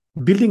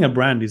building a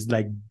brand is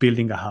like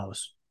building a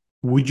house.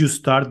 Would you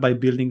start by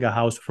building a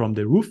house from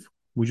the roof?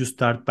 Would you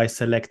start by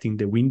selecting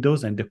the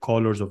windows and the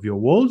colors of your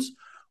walls?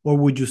 Or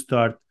would you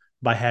start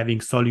by having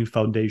solid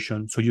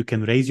foundation so you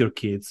can raise your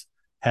kids,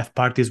 have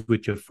parties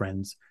with your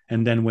friends,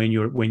 and then when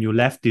you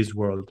left this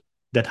world,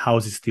 that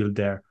house is still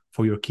there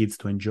for your kids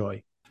to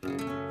enjoy?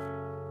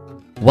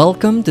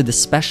 Welcome to the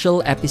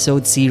special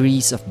episode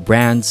series of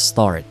Brand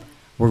Start,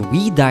 where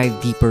we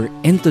dive deeper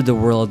into the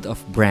world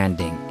of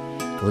branding.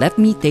 Let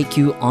me take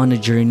you on a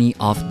journey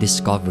of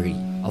discovery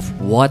of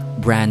what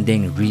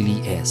branding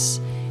really is,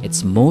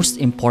 its most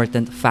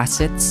important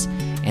facets,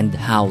 and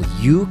how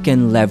you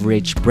can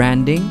leverage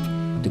branding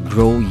to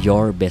grow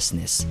your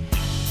business.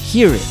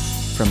 Hear it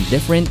from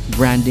different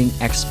branding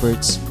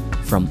experts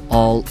from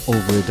all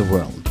over the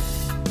world.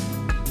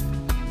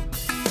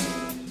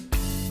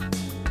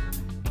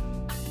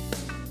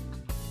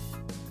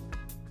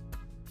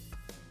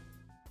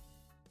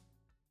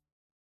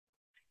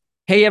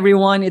 Hey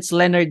everyone, it's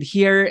Leonard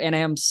here, and I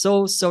am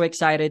so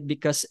excited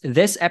because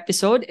this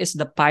episode is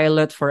the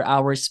pilot for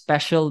our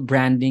special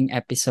branding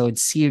episode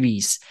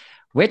series,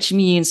 which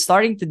means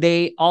starting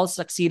today, all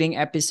succeeding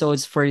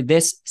episodes for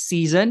this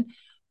season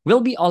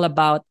will be all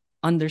about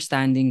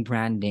understanding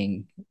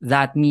branding.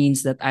 That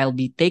means that I'll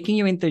be taking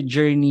you into a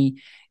journey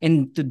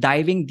into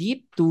diving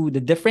deep to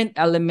the different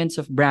elements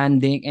of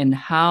branding and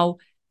how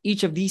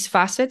each of these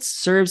facets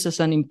serves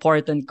as an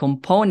important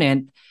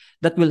component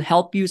that will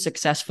help you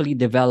successfully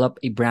develop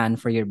a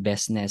brand for your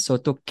business. So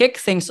to kick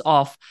things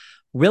off,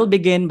 we'll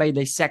begin by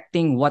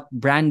dissecting what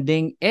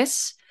branding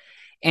is.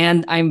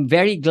 And I'm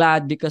very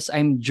glad because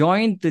I'm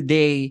joined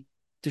today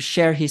to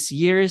share his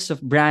years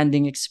of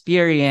branding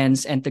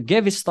experience and to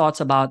give his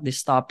thoughts about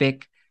this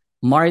topic,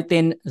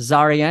 Martin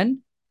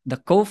Zarian, the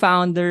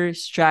co-founder,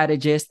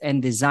 strategist,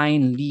 and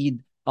design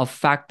lead of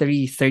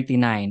Factory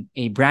 39,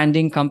 a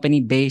branding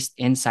company based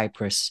in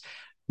Cyprus.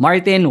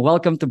 Martin,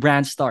 welcome to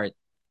Brand Start.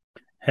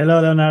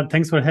 Hello, Leonard.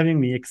 Thanks for having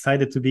me.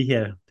 Excited to be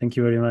here. Thank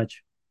you very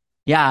much.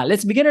 Yeah,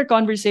 let's begin our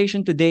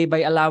conversation today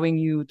by allowing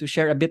you to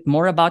share a bit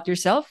more about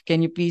yourself.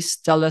 Can you please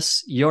tell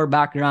us your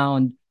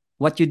background,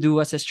 what you do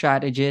as a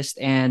strategist,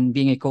 and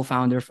being a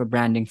co-founder of a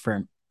branding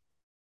firm?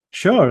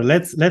 Sure.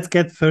 Let's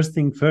get first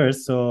thing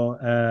first. So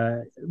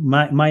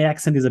my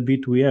accent is a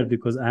bit weird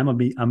because I'm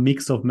a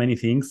mix of many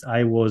things.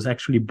 I was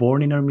actually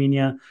born in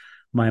Armenia.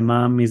 My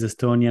mom is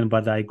Estonian,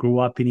 but I grew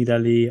up in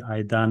Italy.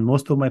 I done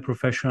most of my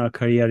professional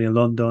career in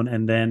London,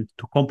 and then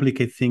to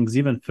complicate things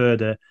even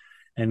further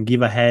and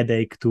give a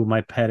headache to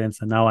my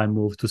parents, and now I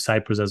moved to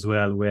Cyprus as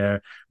well,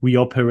 where we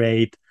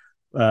operate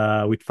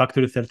with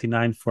Factory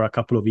 39 for a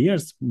couple of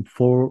years,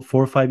 4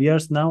 or 5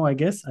 years now, I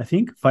guess. I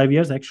think 5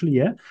 years actually,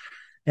 yeah.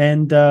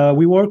 And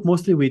we work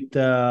mostly with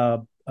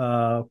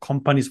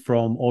companies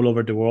from all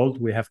over the world.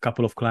 We have a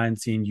couple of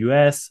clients in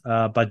US,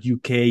 but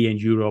UK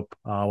and Europe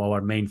are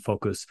our main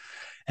focus.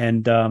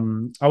 And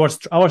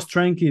our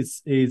strength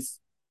is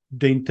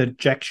the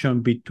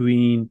interjection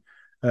between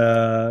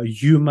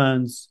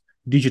humans,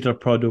 digital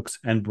products,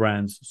 and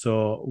brands.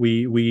 So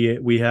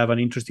we have an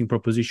interesting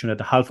proposition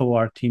that half of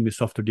our team is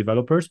software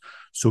developers,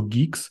 so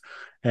geeks,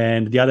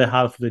 and the other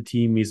half of the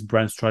team is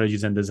brand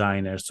strategies and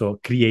designers, so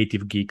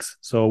creative geeks.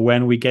 So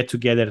when we get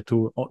together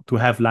to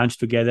have lunch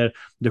together,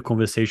 the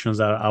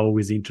conversations are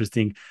always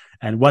interesting.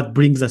 And what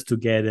brings us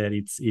together,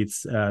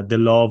 it's the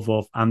love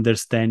of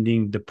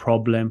understanding the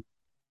problem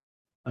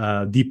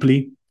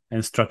deeply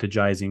and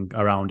strategizing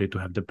around it to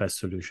have the best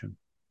solution.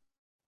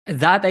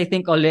 That I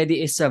think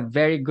already is a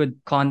very good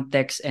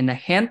context and a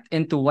hint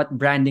into what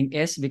branding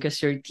is,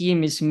 because your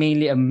team is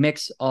mainly a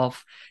mix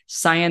of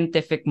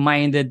scientific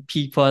minded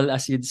people,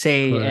 as you'd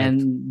say, Correct.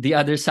 and the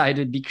other side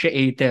would be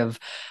creative.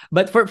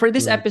 But for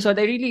this Correct. episode,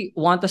 I really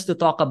want us to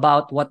talk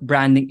about what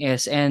branding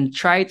is and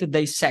try to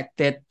dissect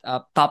it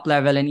top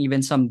level and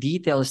even some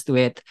details to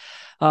it.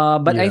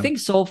 But I Yeah. think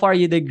so far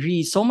you'd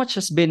agree, so much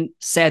has been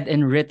said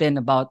and written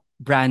about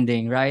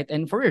branding, right?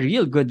 And for a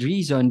real good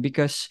reason,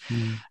 because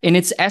Mm. in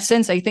its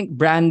essence, I think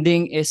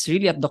branding is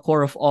really at the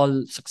core of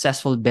all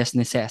successful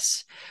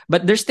businesses.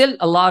 But there's still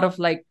a lot of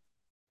like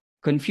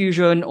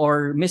confusion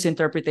or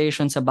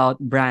misinterpretations about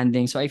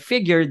branding. So I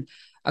figured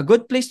a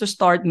good place to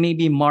start,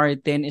 maybe,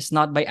 Martin, is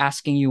not by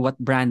asking you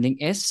what branding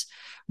is,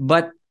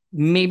 but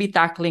maybe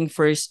tackling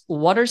first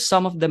what are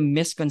some of the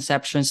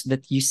misconceptions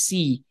that you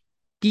see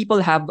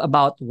people have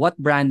about what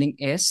branding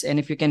is, and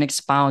if you can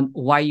expound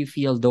why you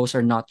feel those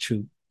are not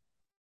true.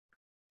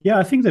 Yeah,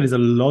 I think there is a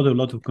lot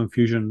of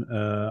confusion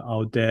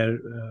out there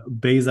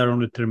based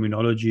around the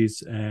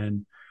terminologies,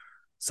 and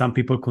some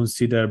people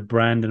consider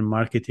brand and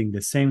marketing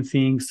the same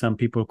thing. Some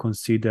people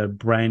consider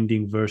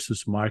branding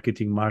versus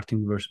marketing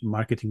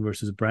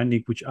versus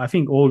branding, which I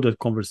think all that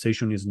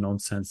conversation is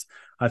nonsense.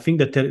 I think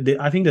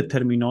the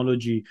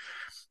terminology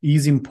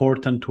is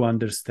important to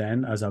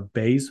understand as a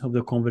base of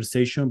the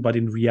conversation, but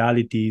in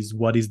reality is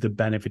what is the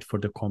benefit for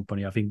the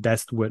company. I think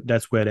that's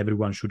where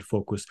everyone should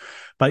focus.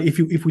 But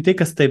if we take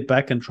a step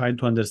back and try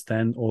to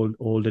understand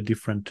all the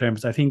different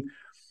terms, I think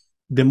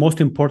the most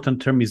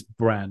important term is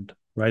brand,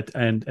 right?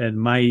 And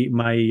my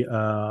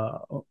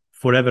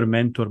forever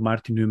mentor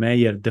Martin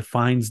Neumeyer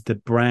defines the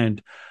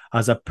brand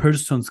as a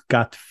person's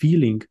gut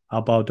feeling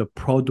about a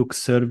product,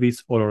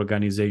 service, or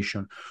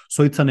organization.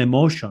 So it's an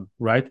emotion,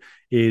 right?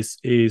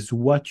 Is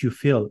what you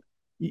feel.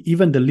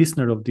 Even the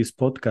listener of this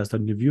podcast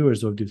and the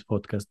viewers of this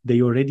podcast,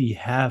 they already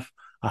have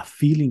a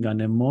feeling,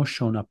 an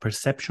emotion, a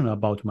perception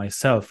about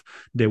myself,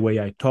 the way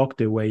I talk,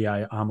 the way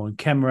I am on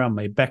camera,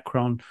 my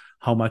background,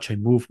 how much I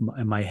move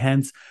my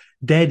hands.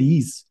 That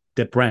is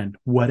the brand.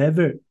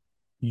 Whatever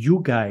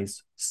you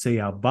guys say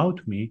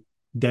about me,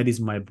 that is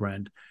my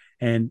brand.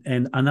 And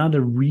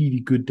another really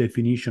good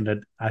definition that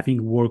I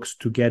think works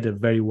together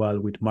very well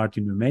with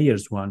Martin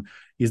Meyer's one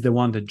is the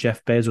one that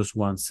Jeff Bezos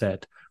once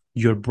said.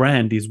 Your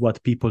brand is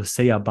what people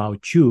say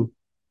about you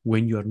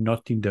when you're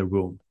not in the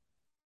room,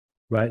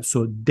 right?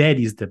 So that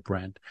is the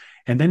brand.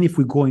 And then if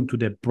we go into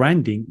the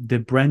branding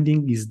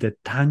is the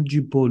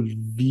tangible,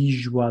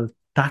 visual,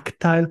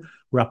 tactile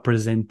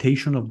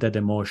representation of that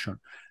emotion.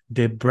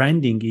 The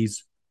branding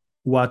is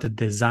what a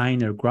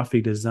designer,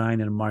 graphic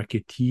designer,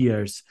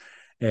 marketeers,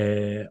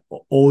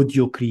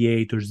 audio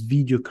creators,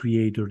 video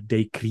creators,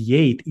 they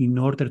create in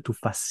order to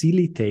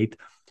facilitate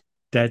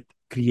that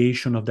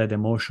creation of that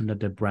emotion that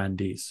the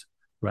brand is,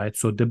 right?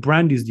 So the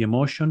brand is the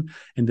emotion,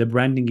 and the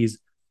branding is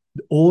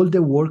all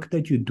the work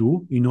that you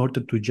do in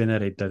order to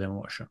generate that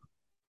emotion.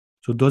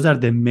 So those are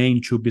the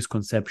main two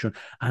misconceptions.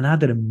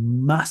 Another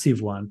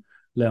massive one,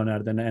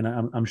 Leonard, and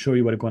I'm sure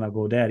you were going to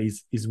go there,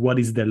 is what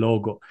is the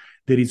logo?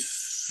 There is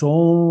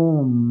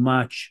so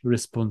much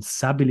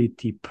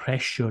responsibility,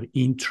 pressure,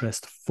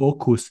 interest,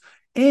 focus,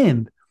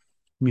 and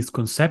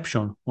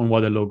misconception on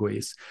what a logo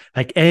is.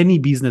 Like any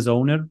business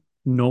owner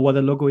know what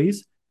a logo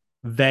is.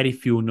 Very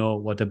few know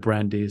what the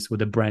brand is, what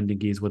the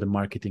branding is, what the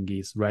marketing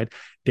is, right?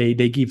 They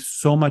give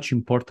so much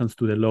importance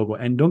to the logo.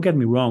 And don't get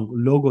me wrong,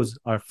 logos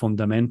are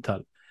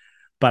fundamental.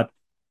 But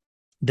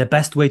the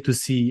best way to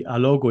see a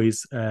logo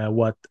is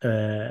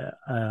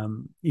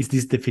is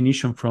this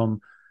definition from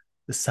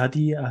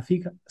Sadi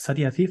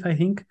Atif, I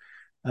think.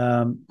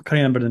 Can't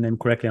remember the name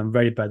correctly. I'm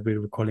very bad with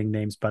recalling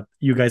names, but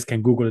you guys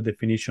can Google the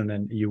definition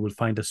and you will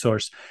find the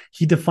source.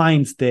 He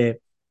defines the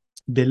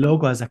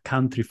logo as a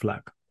country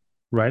flag,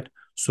 right?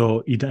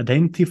 So it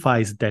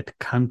identifies that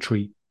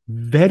country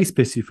very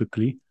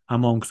specifically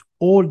amongst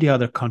all the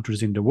other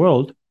countries in the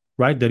world,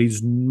 right? There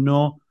is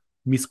no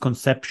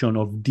misconception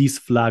of this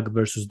flag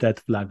versus that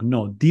flag.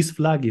 No, this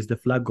flag is the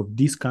flag of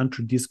this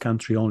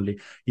country only.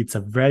 It's a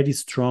very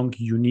strong,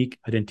 unique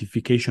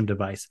identification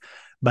device,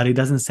 but it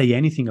doesn't say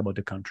anything about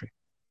the country.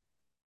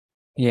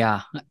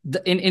 Yeah.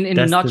 In a That's the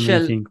main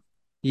nutshell, thing.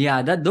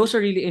 yeah, that those are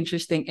really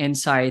interesting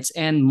insights.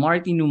 And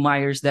Martin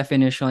Neumeyer's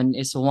definition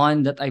is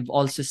one that I've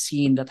also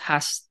seen that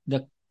has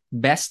the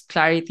best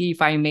clarity,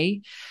 if I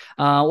may.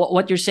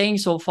 What you're saying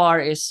so far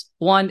is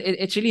one,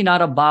 it's really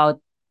not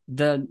about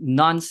the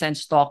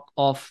nonsense talk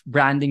of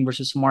branding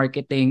versus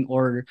marketing,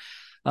 or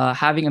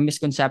having a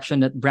misconception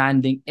that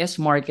branding is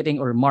marketing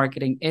or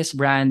marketing is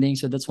branding.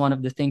 So that's one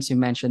of the things you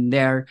mentioned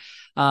there.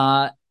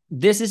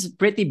 This is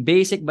pretty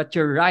basic, but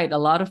you're right. A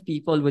lot of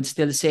people would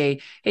still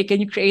say, hey, can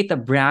you create a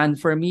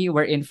brand for me?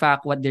 Where in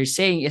fact, what they're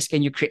saying is,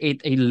 can you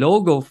create a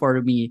logo for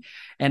me?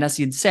 And as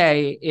you'd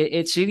say,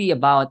 it's really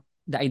about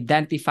the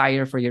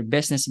identifier for your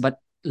business, but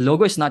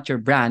logo is not your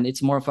brand.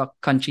 It's more of a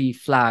country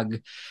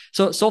flag.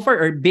 So far,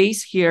 our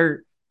base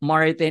here,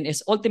 Martin,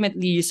 is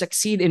ultimately you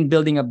succeed in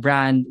building a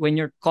brand when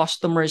your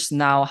customers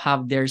now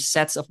have their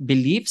sets of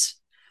beliefs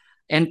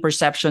and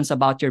perceptions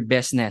about your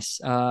business.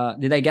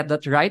 Did I get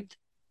that right?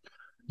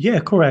 Yeah,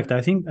 correct.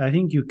 I think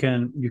you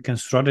can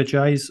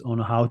strategize on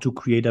how to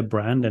create a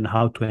brand and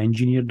how to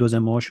engineer those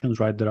emotions,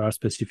 right? There are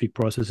specific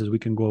processes we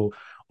can go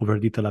over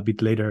detail a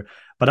bit later.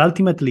 But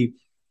ultimately,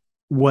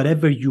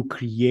 whatever you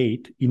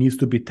create, it needs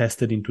to be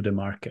tested into the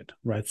market,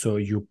 right? So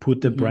you put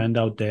the brand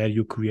out there,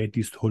 you create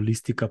this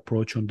holistic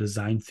approach on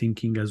design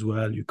thinking as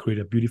well. You create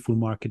a beautiful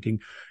marketing,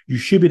 you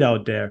ship it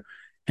out there,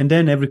 and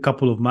then every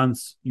couple of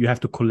months you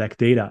have to collect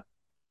data.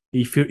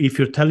 If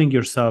you're telling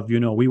yourself,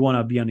 we want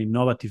to be an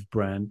innovative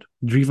brand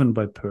driven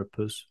by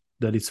purpose,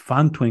 that is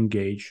fun to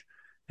engage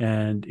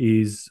and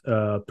is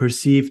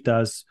perceived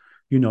as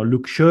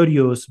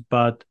luxurious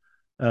but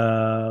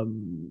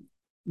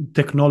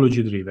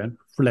technology driven,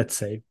 let's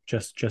say,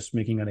 just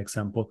making an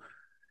example,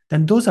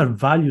 then those are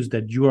values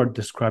that you are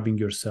describing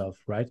yourself,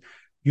 right?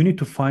 You need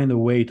to find a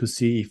way to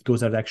see if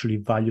those are actually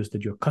values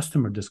that your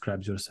customer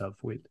describes yourself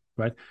with,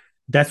 right?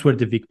 That's where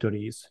the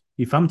victory is.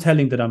 If I'm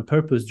telling that I'm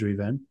purpose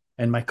driven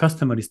and my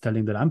customer is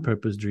telling that I'm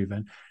purpose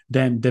driven,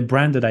 then the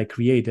brand that I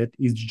created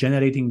is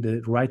generating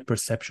the right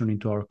perception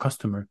into our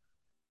customer.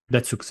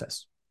 That's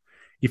success.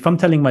 If I'm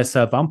telling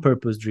myself I'm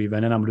purpose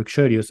driven and I'm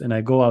luxurious, and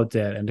I go out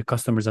there and the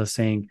customers are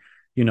saying,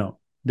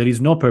 there is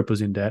no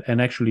purpose in that,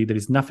 and actually there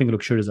is nothing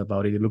luxurious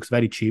about it, it looks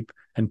very cheap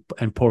and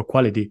poor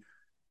quality,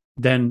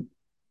 then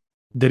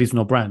there is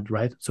no brand,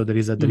 right? So there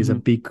is a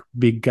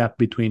big gap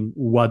between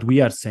what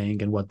we are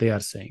saying and what they are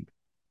saying.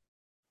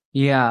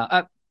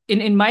 Yeah.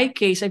 In my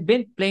case, I've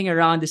been playing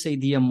around this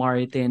idea,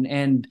 Martin,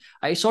 and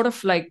I sort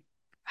of like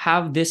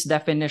have this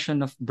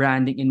definition of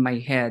branding in my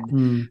head.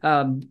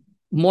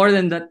 more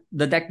than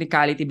the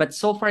technicality, but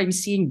so far I'm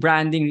seeing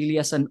branding really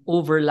as an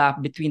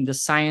overlap between the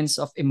science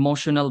of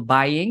emotional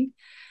buying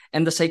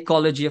and the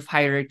psychology of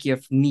hierarchy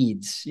of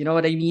needs. You know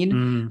what I mean?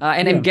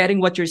 And I'm Yeah. getting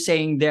what you're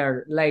saying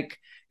there. Like,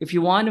 if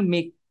you want to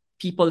make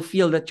people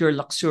feel that you're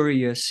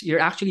luxurious, you're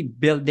actually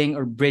building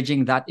or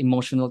bridging that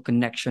emotional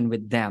connection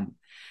with them.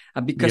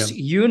 Yeah. Because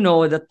you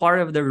know that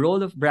part of the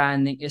role of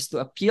branding is to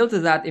appeal to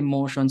that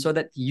emotion so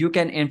that you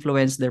can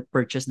influence their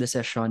purchase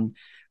decision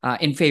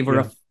in favor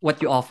Yeah. of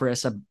what you offer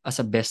as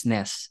a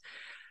business.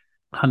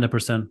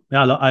 100%.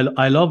 Yeah,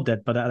 I love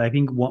that. But I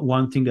think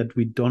one thing that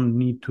we don't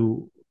need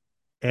to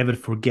ever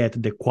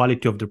forget, the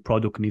quality of the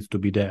product needs to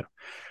be there,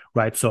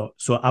 right? So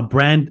a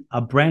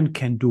brand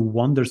can do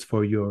wonders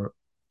for your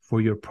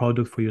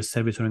product, for your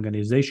service or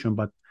organization,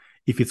 but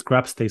if it's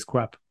crap, stays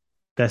crap.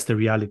 That's the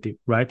reality,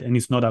 right? And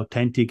it's not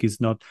authentic.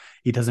 It's not.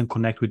 It doesn't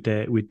connect with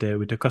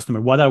the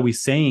customer. What are we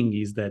saying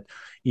is that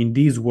in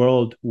this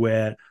world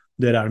where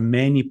there are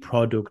many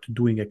products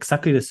doing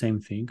exactly the same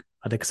thing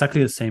at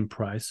exactly the same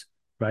price,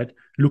 right?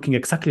 Looking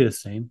exactly the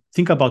same.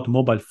 Think about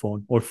mobile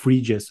phone or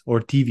fridges or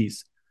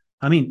TVs.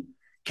 I mean,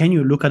 can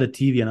you look at a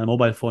TV and a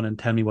mobile phone and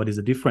tell me what is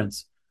the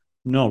difference?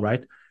 No,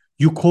 right?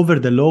 You cover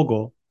the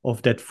logo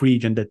of that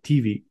fridge and that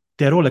TV,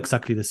 they're all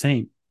exactly the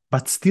same.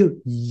 But still,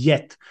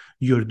 yet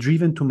you're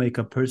driven to make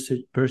a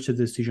purchase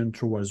decision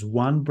towards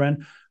one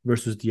brand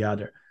versus the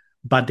other.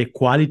 But the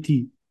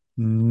quality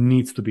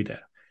needs to be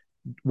there.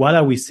 What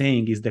are we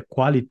saying is the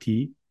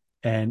quality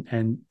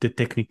and the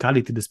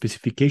technicality, the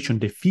specification,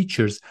 the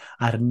features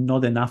are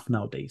not enough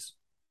nowadays.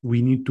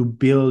 We need to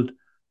build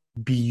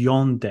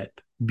beyond that,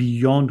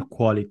 beyond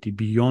quality,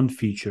 beyond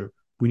feature.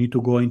 We need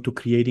to go into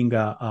creating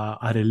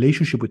a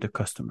relationship with the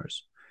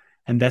customers.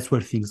 And that's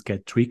where things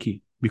get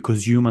tricky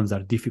because humans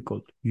are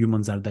difficult,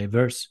 humans are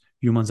diverse,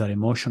 humans are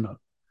emotional.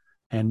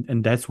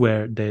 And that's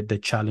where the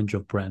challenge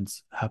of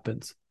brands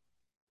happens.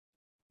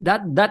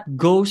 That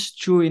goes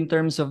true in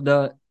terms of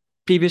the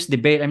previous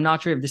debate. I'm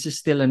not sure if this is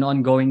still an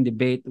ongoing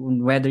debate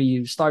on whether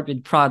you start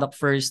with product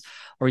first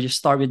or you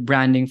start with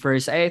branding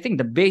first. I think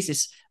the base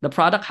is the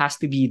product has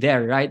to be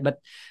there, right? But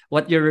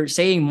what you're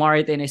saying,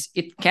 Martin, is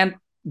it can't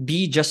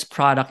be just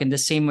product in the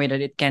same way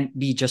that it can't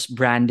be just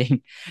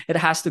branding. It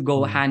has to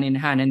go Mm. hand in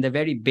hand. And the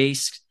very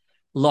base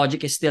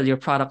logic is still your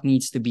product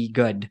needs to be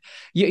good.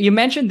 You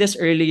mentioned this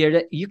earlier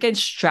that you can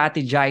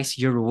strategize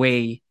your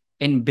way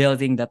in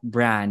building that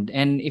brand.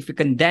 And if you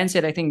condense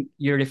it, I think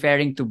you're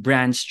referring to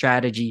brand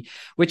strategy,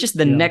 which is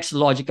the Yeah, next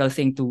logical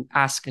thing to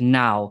ask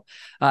now.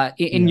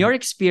 In yeah. your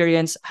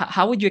experience,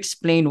 how would you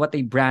explain what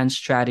a brand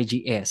strategy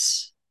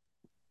is?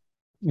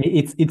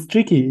 It's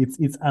tricky.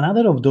 It's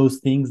another of those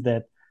things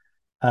that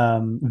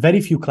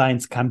very few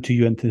clients come to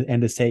you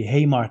and they say,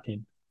 "Hey,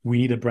 Martin, we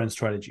need a brand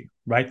strategy,"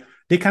 right?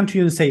 They come to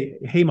you and say,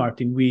 "Hey,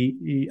 Martin,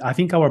 I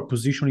think our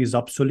position is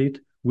obsolete.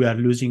 We are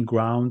losing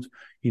ground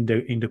in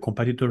the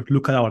competitor.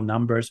 Look at our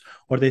numbers."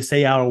 Or they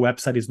say our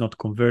website is not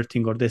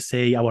converting, or they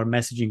say our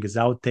messaging is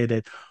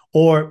outdated,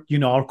 or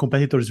our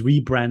competitors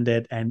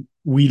rebranded and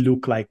we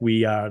look like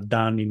we are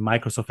done in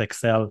Microsoft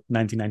Excel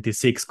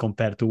 1996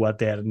 compared to what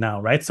they're now,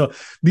 right? So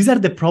these are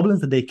the problems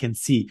that they can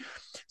see.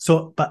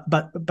 So,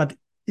 but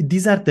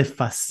these are the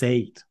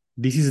facade.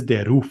 This is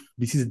the roof.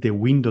 This is the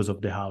windows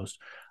of the house.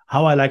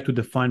 How I like to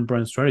define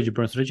brand strategy.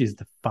 Brand strategy is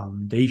the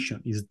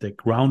foundation, is the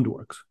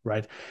groundwork,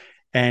 right?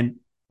 And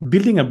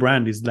building a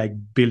brand is like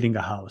building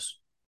a house.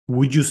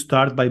 Would you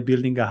start by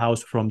building a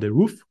house from the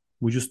roof?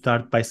 Would you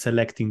start by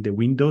selecting the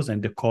windows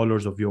and the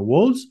colors of your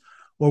walls?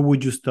 Or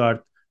would you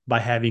start by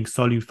having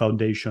solid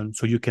foundation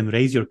so you can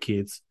raise your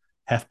kids,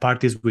 have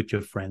parties with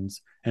your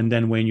friends, and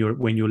then when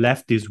you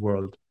left this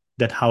world,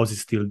 that house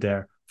is still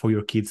there for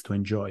your kids to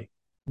enjoy.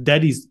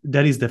 That is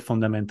the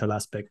fundamental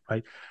aspect,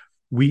 right?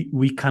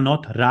 We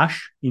cannot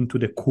rush into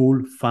the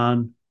cool,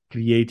 fun,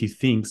 creative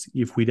things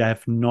if we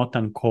have not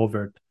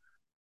uncovered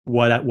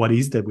what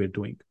is that we're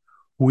doing,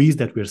 who is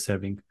that we're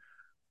serving,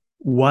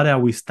 what are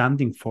we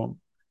standing for.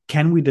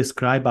 Can we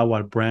describe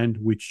our brand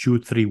with 2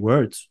 3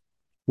 words?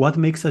 What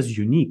makes us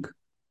unique?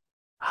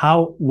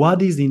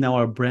 What is in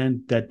our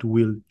brand that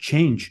will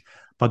change,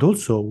 but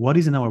also what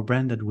is in our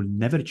brand that will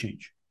never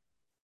change?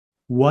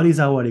 What is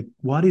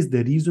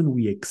the reason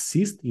we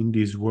exist in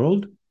this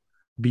world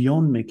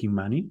beyond making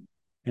money,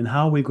 and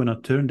how are we going to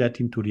turn that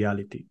into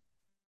reality?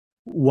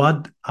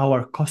 What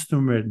our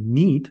customer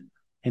need,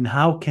 and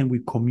how can we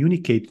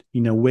communicate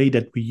in a way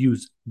that we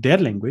use their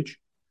language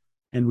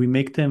and we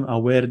make them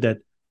aware that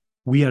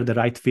we are the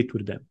right fit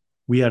with them,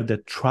 we are the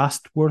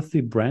trustworthy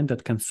brand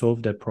that can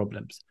solve their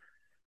problems.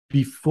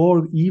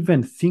 Before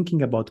even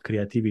thinking about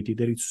creativity,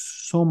 there is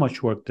so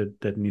much work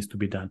that needs to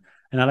be done,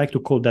 and I like to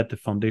call that the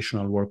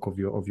foundational work of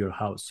your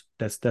house.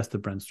 That's the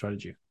brand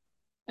strategy.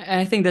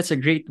 I think that's a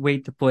great way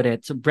to put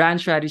it. So brand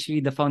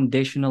strategy, the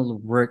foundational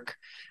work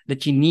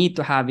that you need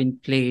to have in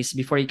place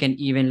before you can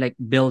even like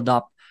build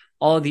up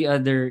all the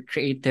other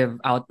creative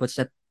outputs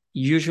that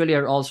usually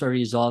are also a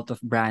result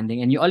of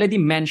branding. And you already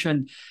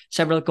mentioned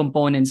several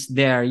components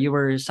there. You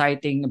were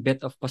citing a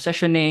bit of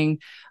positioning,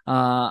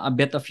 a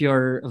bit of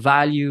your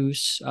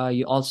values.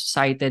 You also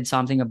cited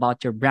something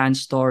about your brand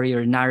story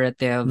or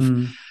narrative.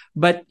 Mm.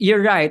 But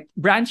you're right.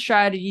 Brand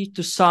strategy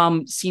to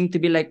some seem to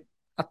be like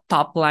a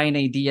top line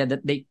idea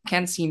that they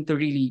can't seem to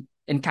really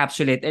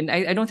encapsulate. And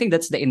I don't think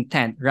that's the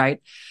intent,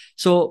 right?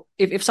 So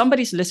if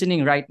somebody's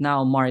listening right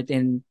now,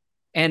 Martin,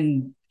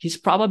 and he's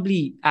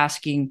probably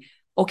asking,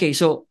 okay,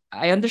 so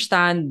I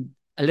understand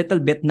a little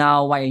bit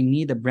now why I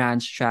need a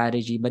brand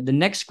strategy. But the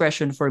next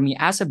question for me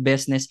as a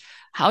business,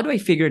 how do I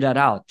figure that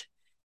out?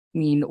 I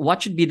mean,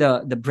 what should be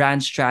the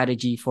brand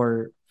strategy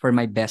for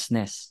my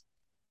business?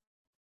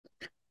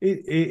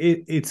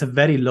 It's a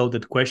very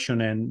loaded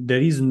question, and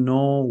there is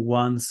no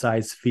one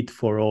size fit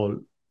for all.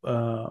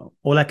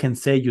 All I can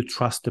say, you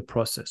trust the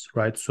process,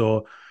 right?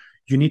 So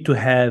you need to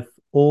have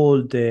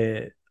all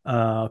the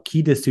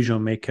key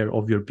decision maker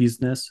of your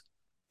business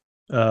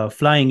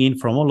flying in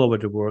from all over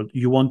the world.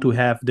 You want to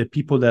have the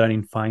people that are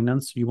in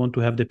finance. You want to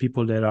have the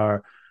people that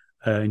are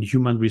in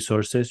human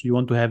resources. You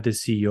want to have the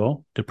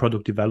CEO, the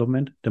product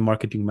development, the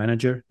marketing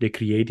manager, the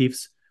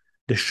creatives,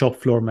 the shop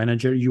floor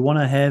manager. You want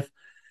to have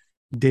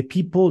the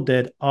people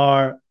that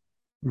are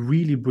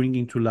really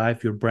bringing to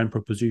life your brand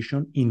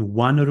proposition in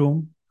one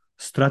room,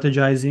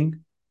 strategizing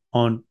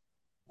on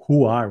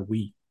who are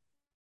we?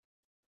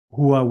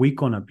 Who are we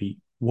going to be?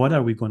 What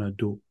are we going to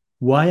do?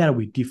 Why are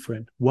we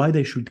different? Why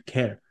they should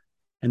care?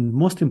 And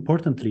most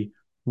importantly,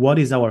 what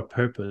is our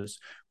purpose?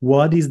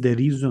 What is the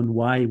reason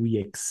why we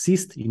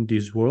exist in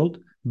this world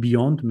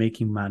beyond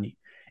making money?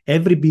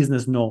 Every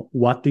business know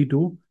what they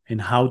do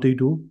and how they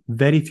do.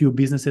 Very few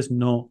businesses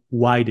know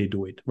why they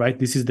do it, right?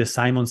 This is the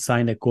Simon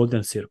Sinek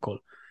golden circle.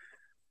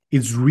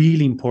 It's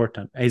really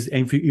important.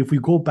 If we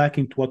go back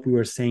into what we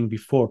were saying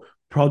before,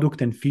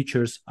 product and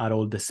features are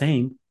all the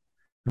same.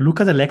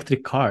 Look at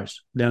electric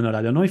cars, Leonard.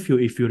 I don't know if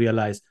you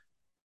realize,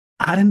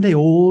 aren't they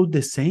all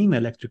the same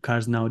electric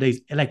cars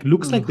nowadays? Like,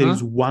 looks like there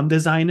is one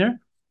designer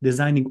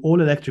designing all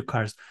electric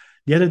cars.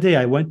 The other day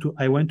I went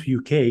to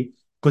UK,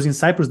 because in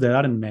Cyprus there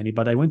aren't many,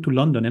 but I went to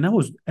London,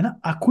 and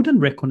I couldn't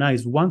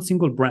recognize one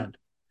single brand.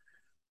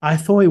 I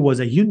thought it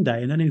was a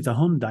Hyundai, and then it's a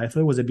Honda. I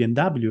thought it was a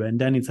BMW, and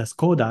then it's a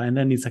Skoda, and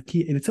then it's a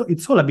Kia.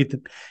 It's all a bit.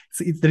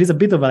 There is a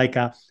bit of like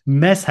a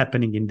mess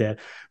happening in there.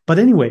 But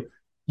anyway,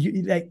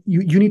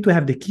 you need to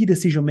have the key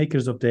decision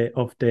makers of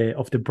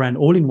the brand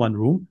all in one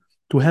room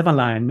to have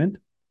alignment.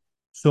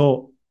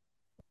 So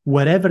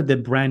wherever the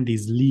brand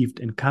is lived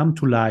and come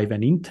to life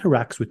and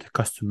interacts with the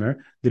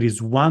customer, there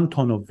is one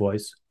tone of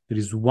voice, there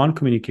is one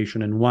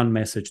communication and one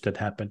message that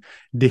happen.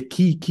 The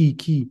key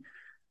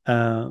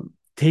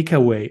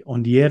takeaway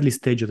on the early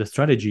stage of the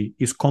strategy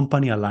is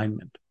company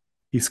alignment,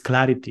 is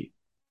clarity.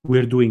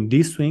 We're doing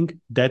this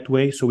thing that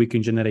way so we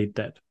can generate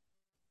that.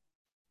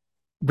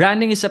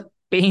 Branding is a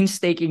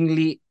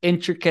painstakingly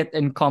intricate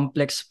and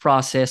complex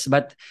process,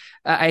 but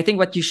I think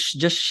what you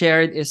just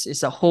shared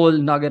is a whole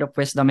nugget of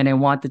wisdom, and I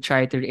want to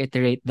try to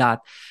reiterate that.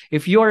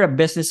 If you're a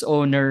business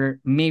owner,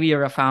 maybe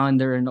you're a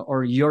founder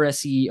or you're a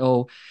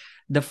CEO,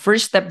 the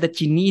first step that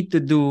you need to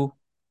do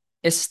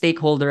is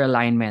stakeholder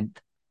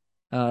alignment.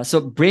 So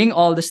bring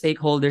all the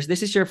stakeholders.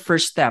 This is your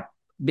first step,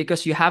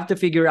 because you have to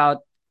figure out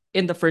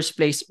in the first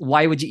place,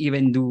 why would you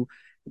even do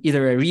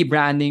either a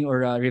rebranding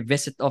or a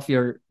revisit of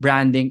your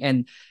branding?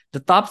 And the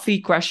top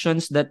three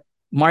questions that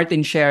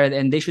Martin shared,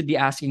 and they should be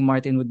asking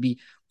Martin, would be,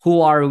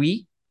 who are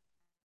we?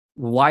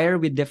 Why are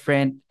we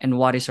different? And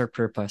what is our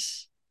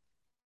purpose?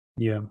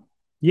 Yeah.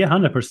 Yeah,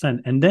 100%.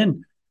 And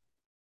then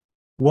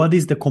what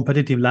is the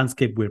competitive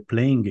landscape we're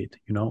playing it?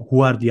 Who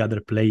are the other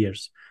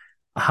players?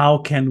 How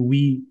can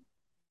we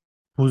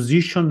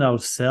position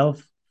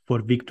ourselves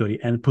for victory?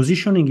 And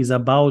positioning is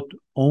about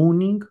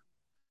owning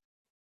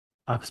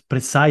a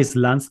precise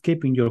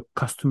landscape in your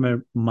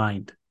customer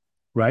mind,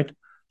 right?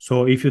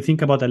 So if you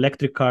think about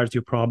electric cars,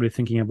 you're probably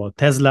thinking about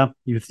Tesla.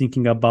 You're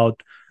thinking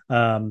about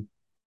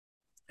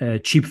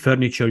cheap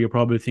furniture, you're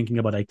probably thinking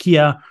about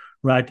IKEA,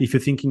 right? If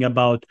you're thinking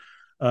about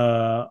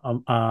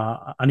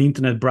an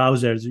internet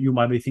browser, you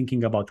might be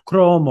thinking about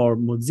Chrome or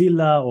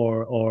Mozilla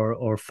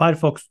or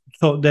Firefox.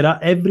 So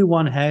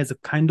everyone has a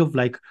kind of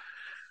like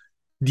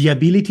the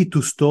ability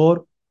to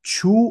store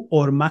 2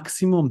 or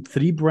maximum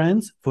 3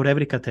 brands for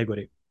every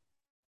category.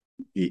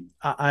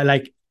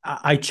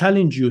 I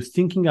challenge you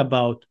thinking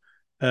about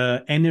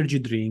energy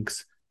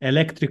drinks,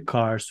 electric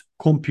cars,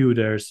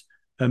 computers,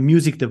 a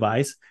music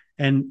device,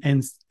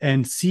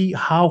 and see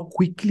how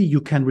quickly you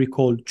can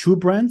recall 2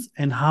 brands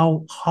and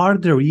how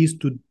hard there is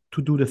to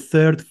do the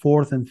 3rd,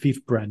 4th, and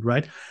 5th brand,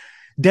 right?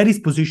 That is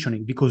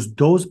positioning, because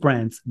those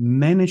brands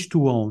manage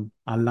to own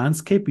a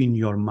landscape in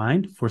your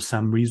mind for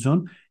some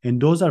reason,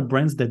 and those are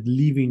brands that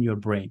live in your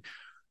brain.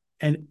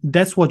 And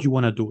that's what you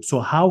want to do.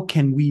 So how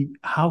can we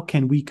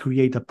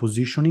create a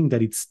positioning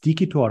that it's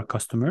sticky to our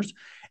customers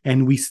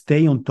and we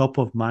stay on top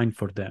of mind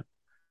for them?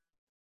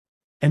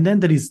 And then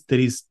there is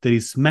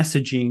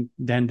messaging,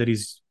 then there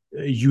is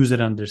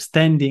user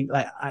understanding.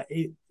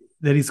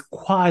 there is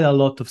quite a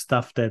lot of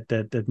stuff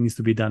that needs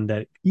to be done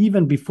there,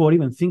 even before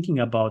even thinking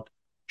about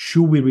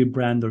should we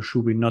rebrand or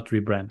should we not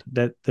rebrand.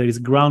 That there is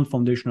ground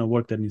foundational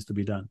work that needs to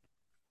be done.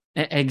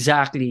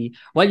 Exactly.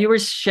 While you were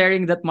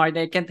sharing that,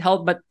 Martin, I can't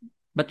help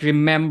but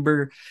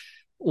remember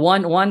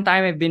one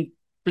time I've been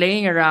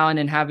playing around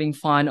and having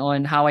fun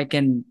on how I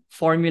can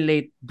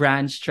formulate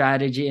brand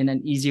strategy in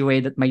an easy way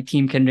that my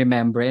team can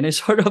remember. And I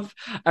sort of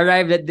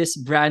arrived at this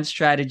brand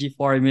strategy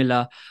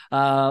formula.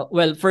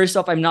 Well, first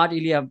off, I'm not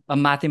really a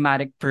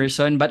mathematic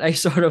person, but I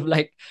sort of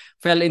like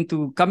fell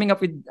into coming up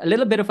with a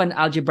little bit of an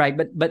algebraic,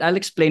 but I'll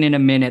explain in a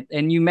minute.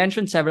 And you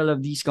mentioned several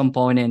of these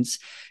components.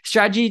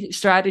 Strategy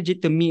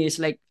to me is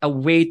like a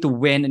way to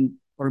win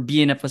or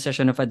be in a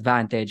position of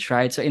advantage,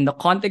 right? So in the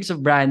context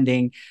of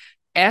branding,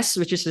 S,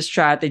 which is the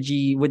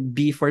strategy, would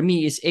be for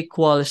me is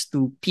equals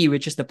to P,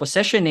 which is the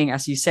positioning,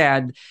 as you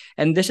said.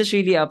 And this is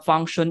really a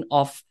function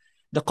of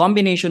the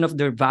combination of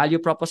the value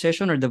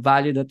proposition or the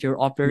value that you're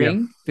Yeah,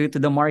 offering to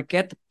the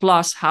market,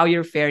 plus how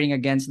you're faring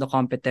against the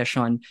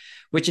competition,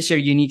 which is your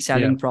unique yeah,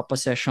 selling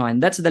proposition.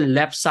 That's the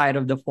left side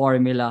of the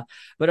formula.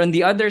 But on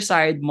the other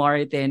side,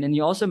 Martin, and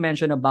you also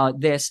mentioned about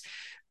this,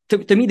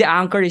 to me, the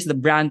anchor is the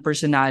brand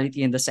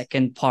personality in the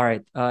second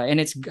part. And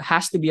it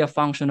has to be a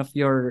function of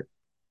your,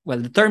 well,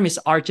 the term is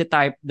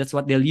archetype. That's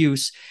what they'll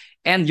use,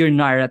 and your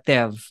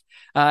narrative.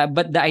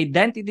 But the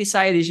identity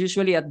side is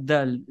usually at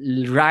the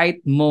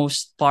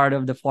rightmost part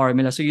of the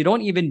formula. So you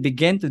don't even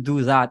begin to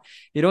do that.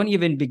 You don't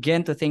even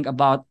begin to think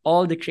about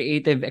all the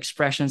creative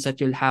expressions that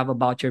you'll have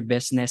about your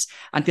business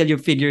until you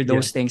figure yeah.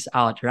 those things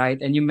out, right?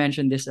 And you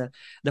mentioned this,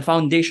 the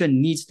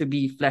foundation needs to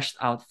be fleshed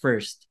out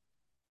first.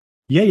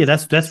 Yeah,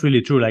 that's really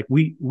true. Like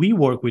we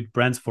work with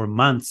brands for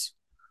months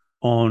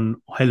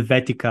on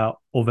Helvetica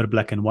over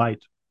black and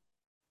white,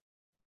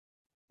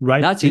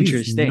 right? That's There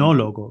is no interesting.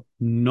 logo,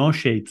 no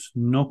shapes,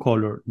 no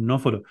color, no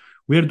photo.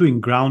 We are doing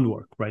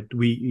groundwork, right?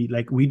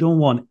 We don't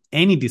want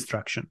any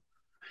distraction.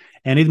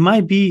 And it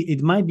might be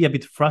a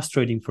bit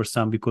frustrating for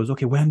some because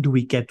okay, when do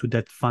we get to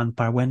that fun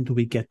part? When do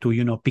we get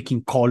to,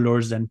 picking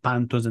colors and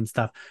pantos and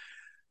stuff?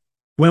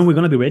 When we're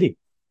gonna be ready?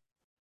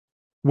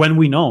 When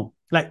we know.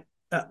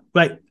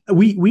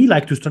 We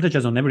like to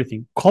strategize on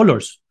everything.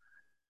 Colors.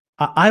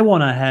 I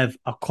want to have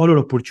a color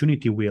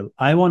opportunity wheel.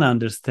 I want to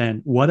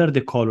understand what are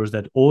the colors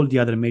that all the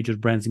other major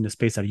brands in the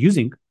space are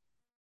using.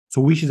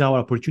 So which is our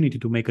opportunity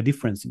to make a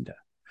difference in there?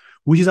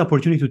 Which is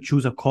opportunity to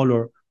choose a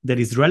color that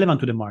is relevant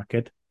to the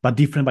market, but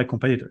different by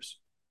competitors,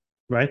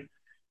 right?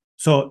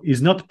 So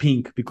it's not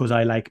pink because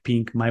I like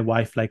pink, my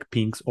wife like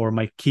pinks, or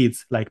my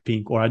kids like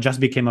pink, or I just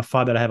became a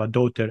father, I have a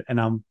daughter, and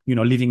I'm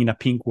living in a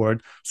pink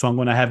world, so I'm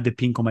gonna have the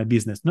pink on my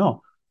business.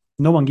 No,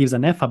 no one gives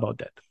an F about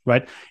that,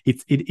 right?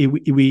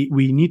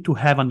 We need to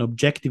have an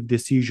objective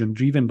decision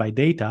driven by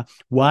data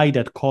why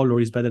that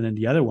color is better than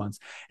the other ones,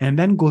 and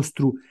then goes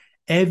through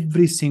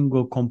every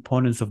single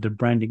components of the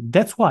branding.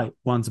 That's why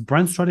once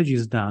brand strategy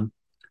is done,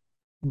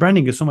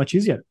 branding is so much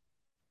easier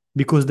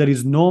because there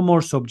is no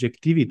more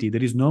subjectivity.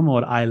 There is no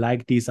more, I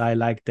like this, I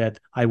like that,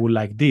 I would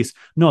like this.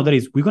 No, there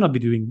is, we're going to be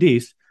doing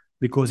this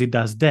because it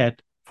does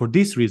that for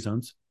these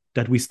reasons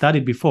that we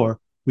studied before,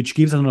 which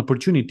gives us an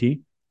opportunity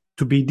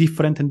to be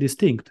different and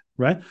distinct,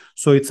 right?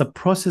 So it's a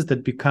process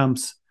that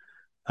becomes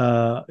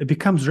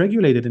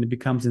regulated and it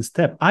becomes in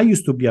step. I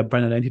used to be a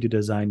brand identity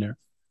designer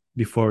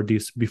before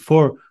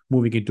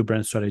moving into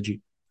brand strategy.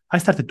 I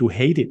started to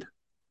hate it,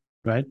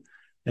 right?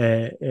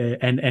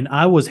 And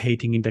I was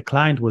hating it, the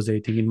client was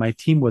hating it, my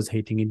team was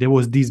hating it. There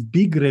was this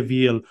big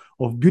reveal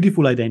of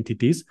beautiful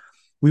identities.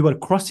 We were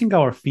crossing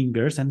our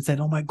fingers and said,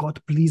 "Oh my God,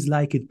 please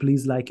like it,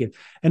 please like it."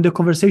 And the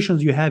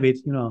conversations you have,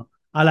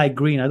 I like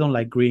green, I don't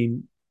like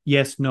green.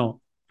 Yes,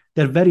 no,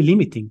 they're very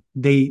limiting.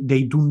 They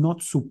do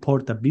not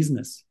support a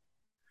business.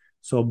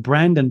 So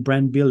brand and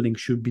brand building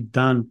should be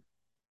done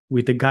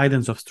with the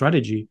guidance of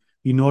strategy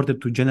in order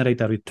to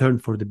generate a return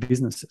for the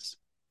businesses.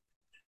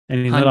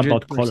 And it's not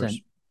about 100%. colors.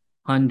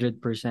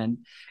 100%.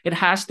 It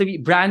has to be,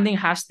 branding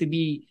has to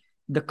be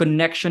the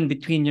connection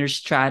between your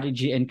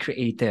strategy and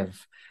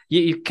creative.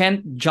 You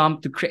can't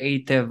jump to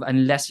creative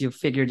unless you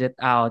figured it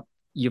out.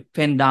 You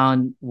pin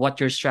down what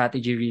your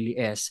strategy really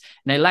is.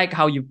 And I like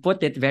how you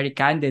put it very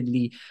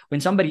candidly.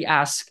 When somebody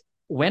asks,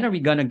 when are we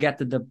going to get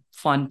to the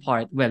fun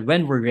part? Well,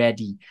 when we're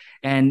ready.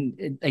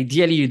 And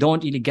ideally, you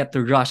don't really get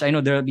to rush. I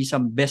know there will be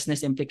some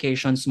business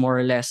implications, more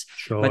or less,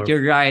 but Sure.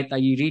 you're right.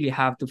 You really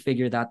have to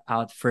figure that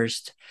out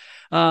first.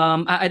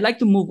 I'd like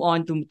to move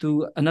on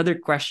to another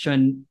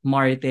question,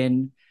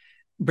 Martin.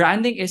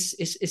 Branding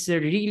is a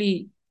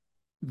really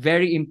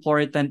very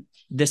important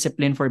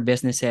discipline for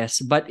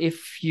businesses. But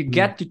if you Mm.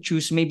 get to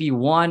choose maybe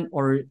one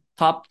or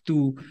top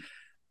two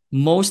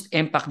most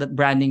impact that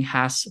branding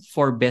has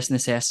for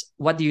businesses,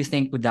 what do you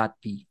think would that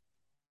be?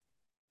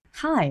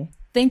 Hi,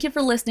 thank you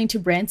for listening to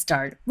Brand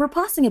Start. We're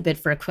pausing a bit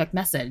for a quick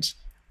message.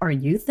 Are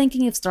you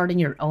thinking of starting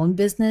your own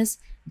business?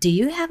 Do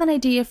you have an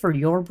idea for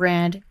your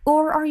brand?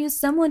 Or are you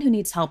someone who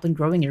needs help in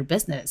growing your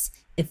business?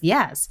 If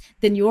yes,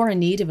 then you are in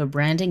need of a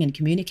branding and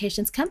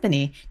communications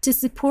company to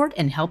support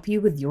and help you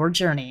with your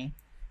journey.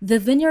 The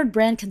Vineyard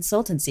Brand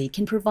Consultancy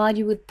can provide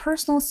you with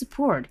personal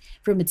support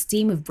from its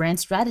team of brand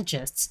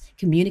strategists,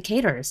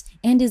 communicators,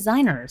 and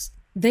designers.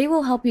 They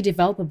will help you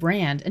develop a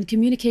brand and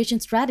communication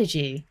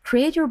strategy,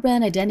 create your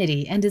brand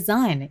identity and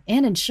design,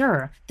 and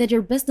ensure that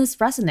your business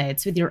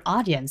resonates with your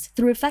audience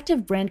through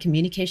effective brand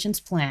communications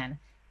plan.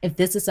 If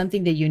this is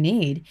something that you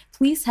need,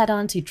 please head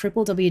on to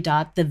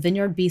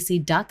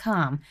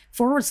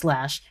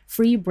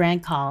www.thevineyardbc.com/free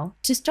brand call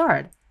to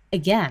start.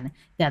 Again,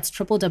 that's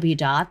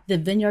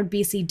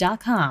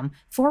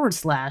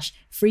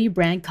www.thevineyardbc.com/free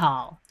brand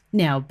call.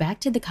 Now back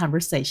to the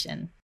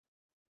conversation.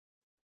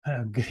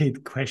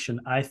 Great question.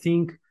 I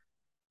think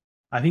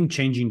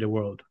changing the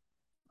world.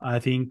 I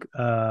think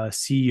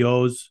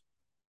CEOs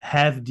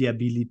have the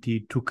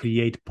ability to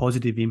create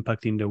positive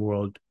impact in the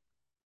world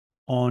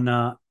on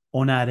a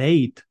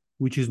rate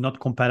which is not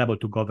comparable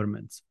to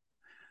governments.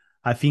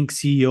 I think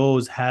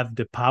CEOs have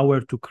the power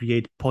to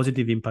create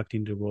positive impact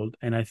in the world,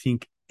 and I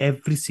think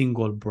every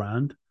single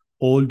brand,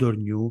 old or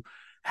new,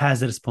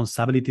 has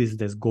responsibilities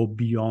that go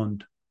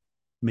beyond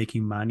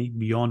making money,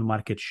 beyond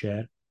market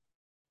share,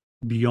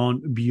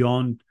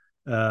 beyond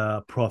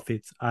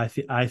profits. I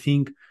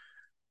think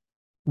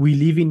we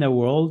live in a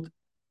world,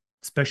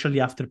 especially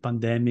after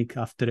pandemic,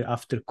 after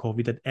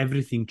COVID, that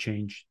everything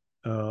changed.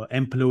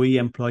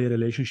 Employee-employer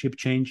relationship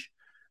change.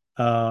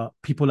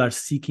 People are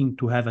seeking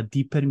to have a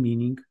deeper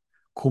meaning.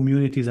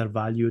 Communities are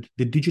valued.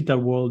 The digital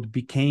world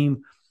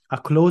became a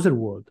closer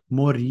world,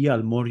 more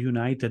real, more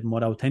united,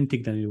 more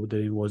authentic than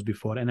it was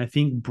before. And I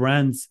think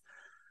brands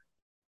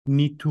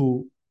need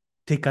to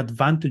take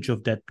advantage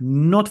of that,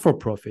 not for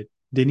profit.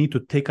 They need to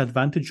take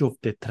advantage of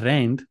the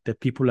trend that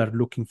people are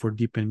looking for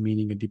deeper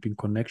meaning and deeper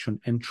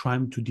connection and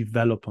trying to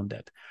develop on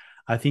that.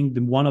 I think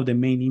one of the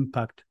main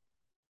impact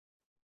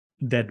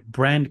that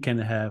brand can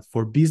have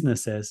for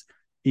businesses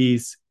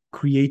is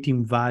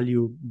creating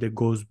value that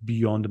goes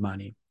beyond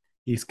money,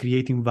 is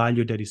creating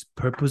value that is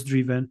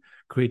purpose-driven,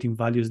 creating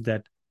values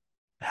that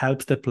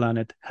helps the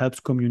planet, helps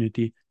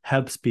community,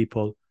 helps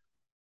people.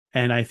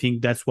 And I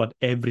think that's what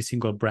every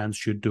single brand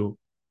should do.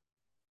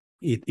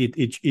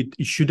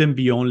 It shouldn't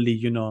be only,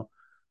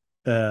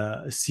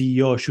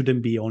 CEO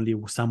shouldn't be only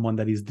someone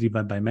that is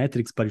driven by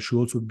metrics, but it should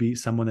also be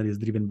someone that is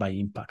driven by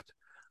impact.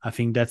 I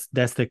think that's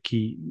the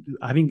key.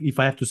 I think if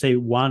I have to say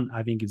one,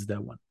 I think it's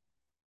that one.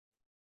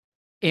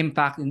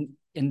 Impact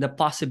in the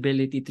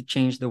possibility to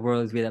change the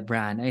world with a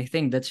brand. I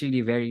think that's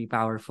really very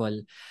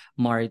powerful,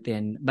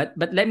 Martin. But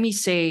let me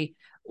say,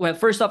 well,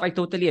 first off, I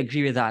totally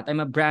agree with that. I'm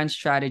a brand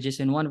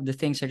strategist, and one of the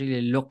things I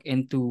really look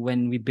into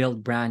when we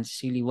build brands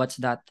is really what's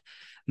that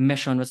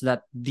mission, what's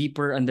that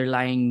deeper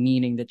underlying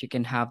meaning that you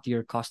can have to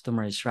your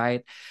customers,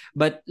 right?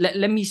 But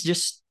let me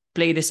just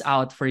play this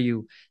out for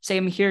you. Say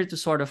I'm here to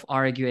sort of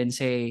argue and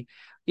say,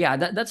 yeah,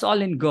 that's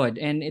all in good.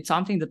 And it's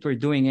something that we're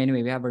doing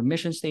anyway. We have our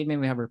mission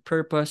statement, we have our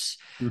purpose.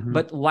 Mm-hmm.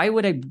 But why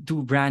would I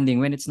do branding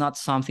when it's not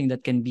something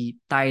that can be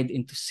tied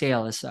into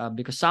sales?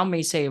 Because some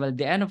may say, well, at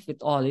the end of it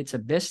all, it's a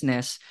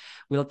business.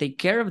 We'll take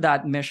care of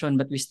that mission,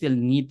 but we still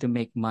need to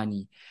make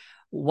money.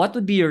 What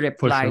would be your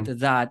reply to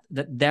that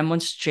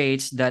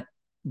demonstrates that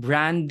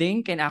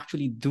branding can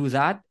actually do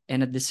that,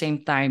 and at the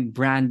same time,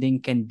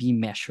 branding can be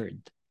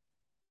measured?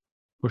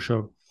 For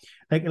sure.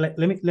 Like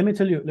let me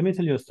tell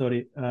you a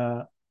story.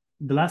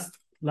 The last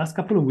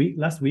couple of weeks,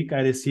 last week,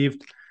 I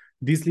received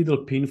this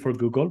little pin for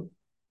Google,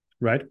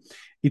 right?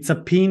 It's a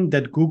pin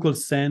that Google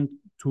sent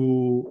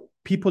to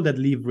people that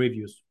leave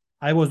reviews.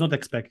 I was not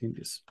expecting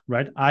this,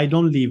 right? I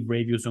don't leave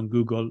reviews on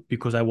Google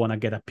because I want to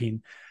get a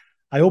pin.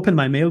 I opened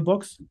my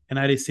mailbox and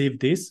I received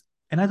this,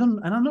 and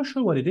I'm not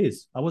sure what it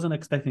is. I wasn't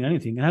expecting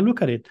anything. And I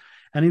look at it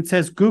and it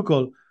says,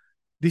 Google,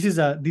 this is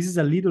a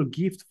little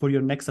gift for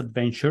your next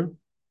adventure.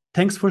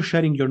 Thanks for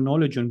sharing your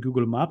knowledge on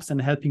Google Maps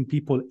and helping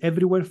people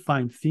everywhere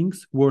find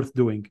things worth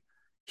doing.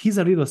 Here's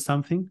a little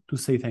something to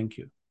say thank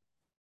you.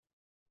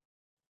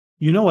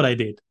 You know what I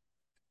did?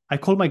 I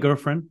called my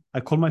girlfriend, I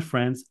called my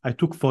friends, I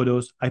took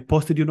photos, I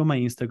posted it on my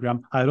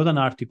Instagram, I wrote an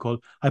article,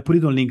 I put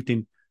it on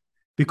LinkedIn,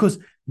 because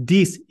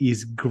this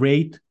is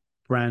great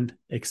brand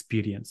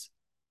experience.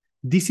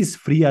 This is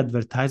free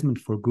advertisement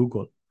for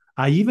Google.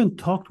 I even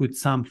talked with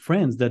some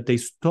friends that they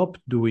stopped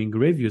doing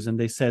reviews and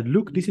they said,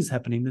 look, this is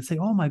happening. They say,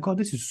 oh my God,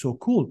 this is so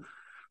cool.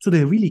 So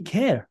they really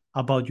care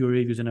about your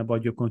reviews and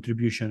about your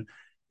contribution.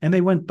 And they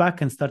went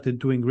back and started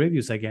doing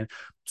reviews again.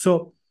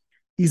 So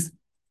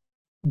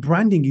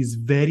branding is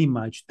very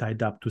much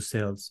tied up to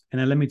sales.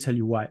 And let me tell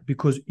you why.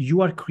 Because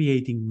you are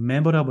creating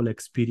memorable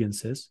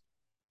experiences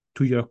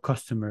to your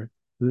customer,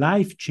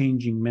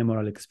 life-changing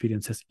memorable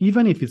experiences.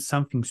 Even if it's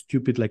something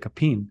stupid like a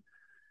pin,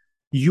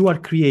 you are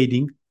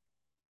creating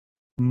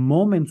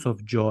moments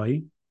of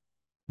joy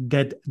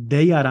that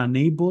they are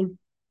unable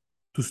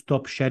to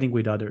stop sharing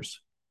with others.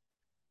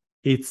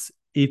 It's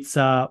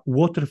a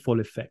waterfall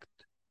effect.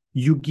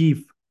 You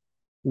give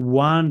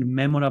one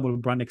memorable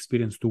brand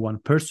experience to one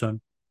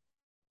person,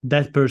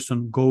 that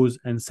person goes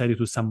and says it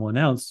to someone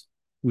else,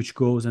 which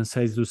goes and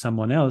says it to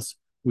someone else,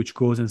 which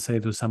goes and says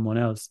it to someone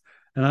else.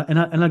 And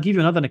I'll give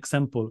you another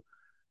example.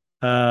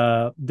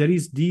 There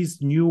is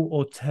this new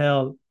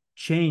hotel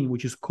chain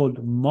which is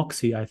called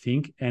Moxie, I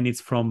think, and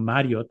it's from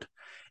Marriott,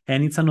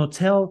 and it's an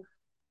hotel.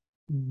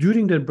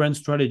 During their brand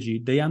strategy,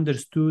 they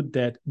understood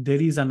that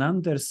there is an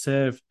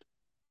underserved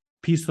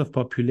piece of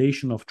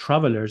population of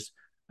travelers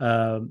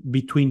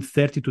between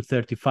 30 to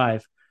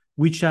 35,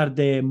 which are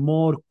the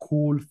more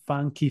cool,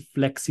 funky,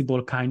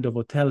 flexible kind of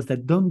hotels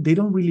that don't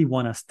really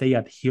want to stay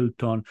at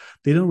Hilton.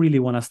 They don't really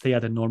want to stay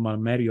at a normal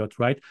Marriott,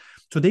 right?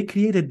 So they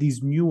created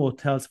these new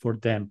hotels for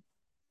them.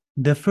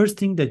 The first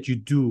thing that you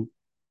do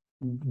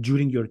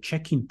during your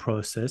check-in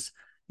process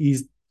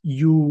is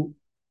you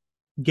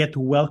get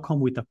welcome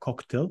with a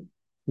cocktail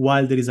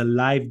while there is a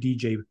live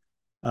DJ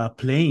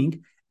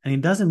playing, and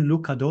it doesn't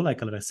look at all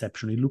like a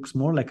reception. It looks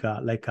more like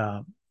a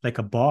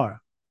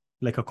bar,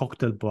 like a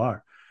cocktail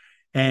bar,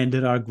 and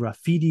there are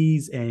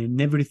graffitis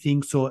and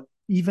everything. So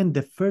even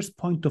the first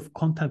point of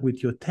contact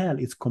with your hotel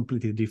is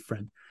completely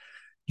different.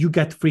 You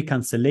get free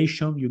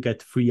cancellation, you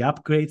get free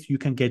upgrades, you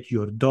can get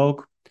your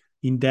dog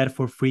in there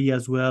for free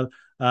as well.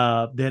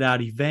 There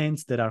are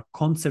events, there are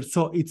concerts.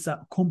 So it's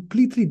a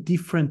completely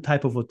different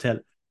type of hotel.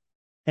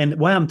 And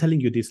why I'm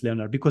telling you this,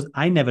 Leonard, because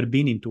I never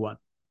been into one.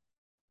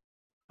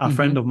 A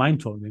friend of mine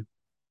told me.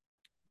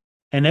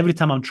 And every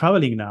time I'm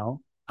traveling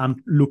now, I'm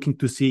looking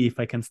to see if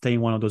I can stay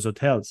in one of those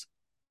hotels.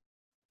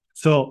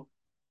 So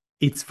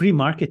it's free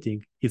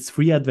marketing, it's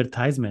free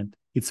advertisement,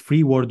 it's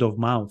free word of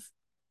mouth.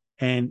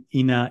 And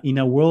in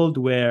a world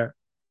where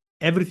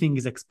everything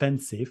is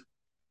expensive,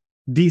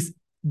 this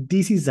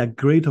is a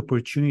great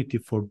opportunity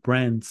for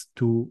brands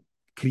to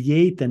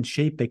create and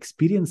shape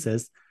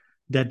experiences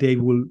that they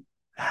will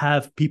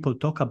have people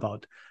talk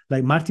about.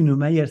 Like Martin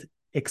Neumeyer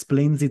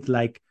explains it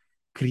like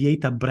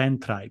create a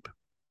brand tribe,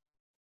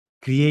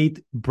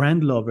 create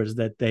brand lovers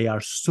that they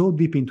are so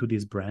deep into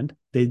this brand,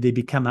 they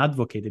become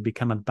advocates, they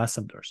become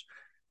ambassadors.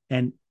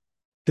 And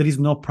there is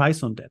no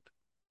price on that.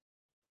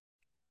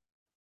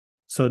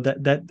 So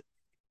that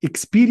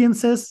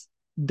experiences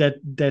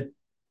that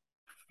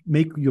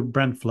make your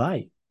brand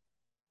fly.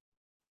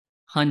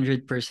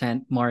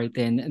 100%,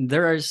 Martin. And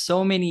there are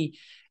so many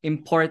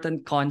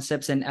important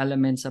concepts and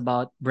elements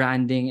about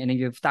branding, and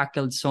you've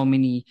tackled so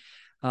many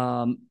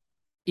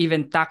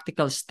even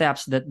tactical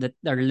steps that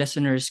our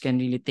listeners can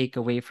really take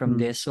away from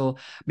this. So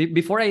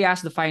before I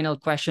ask the final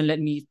question, let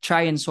me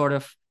try and sort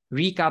of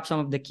recap some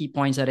of the key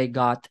points that I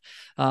got.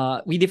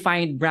 We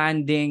defined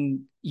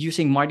branding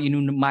using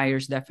Martin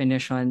Meyer's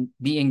definition,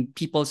 being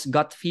people's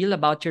gut feel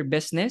about your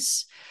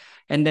business.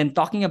 And then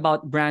talking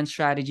about brand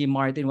strategy,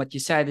 Martin, what you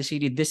said is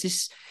really this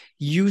is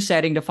you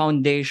setting the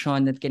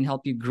foundation that can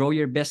help you grow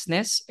your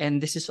business.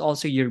 And this is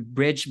also your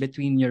bridge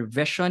between your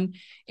vision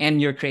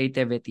and your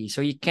creativity.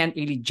 So you can't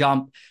really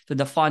jump to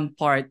the fun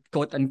part,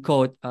 quote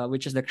unquote,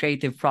 which is the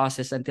creative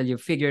process until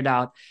you've figured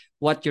out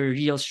what your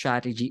real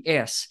strategy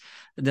is.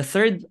 The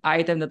third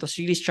item that was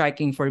really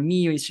striking for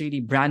me is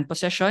really brand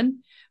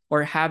possession,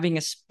 or having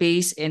a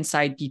space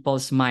inside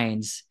people's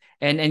minds.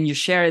 And you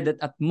share that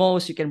at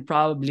most you can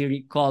probably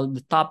recall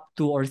the top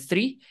 2 or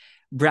 3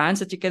 brands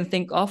that you can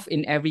think of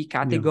in every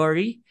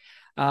category.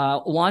 Yeah.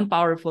 One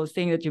powerful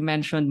thing that you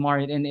mentioned,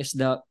 Martin, is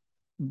the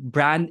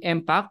brand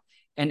impact.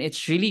 And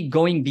it's really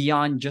going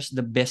beyond just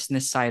the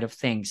business side of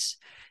things,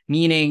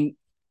 meaning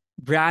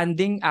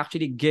branding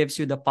actually gives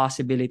you the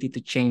possibility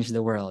to change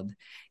the world.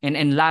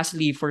 And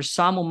lastly, for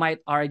some who might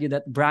argue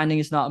that branding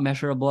is not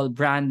measurable,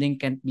 branding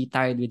can't be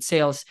tied with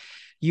sales,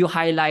 you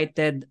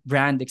highlighted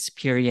brand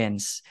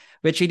experience,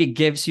 which really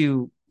gives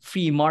you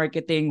free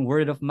marketing,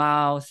 word of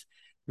mouth,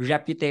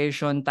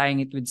 reputation, tying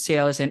it with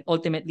sales, and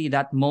ultimately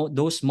that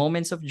those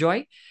moments of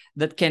joy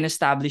that can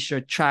establish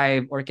your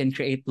tribe or can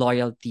create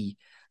loyalty.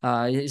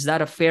 Is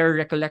that a fair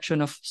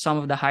recollection of some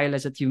of the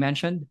highlights that you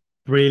mentioned?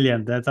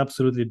 Brilliant. That's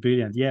absolutely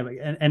brilliant. Yeah.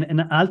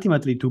 And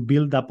ultimately, to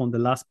build up on the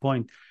last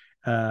point,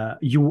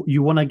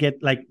 you want to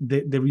get like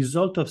the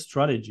result of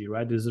strategy,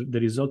 right? The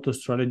result of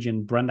strategy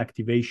and brand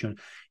activation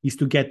is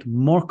to get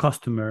more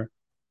customer,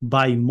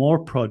 buy more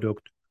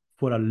product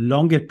for a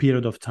longer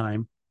period of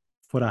time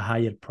for a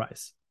higher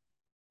price,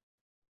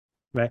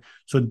 right?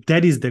 So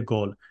that is the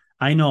goal.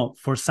 I know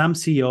for some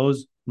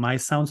CEOs,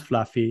 might sounds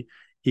fluffy.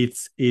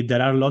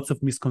 There are lots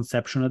of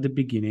misconceptions at the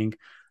beginning,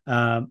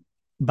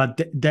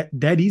 but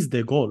that is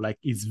the goal. Like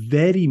it's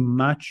very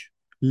much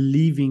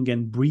living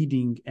and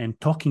breathing and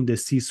talking the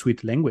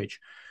C-suite language.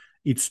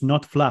 It's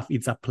not fluff.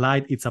 It's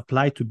applied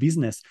to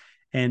business,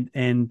 and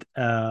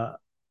that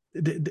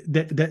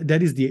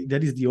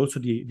is also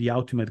the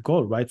ultimate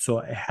goal, right?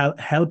 So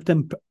help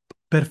them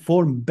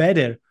perform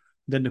better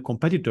than the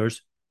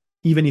competitors,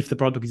 even if the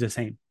product is the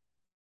same.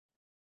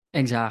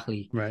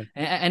 Exactly. Right.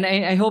 And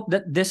I hope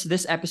that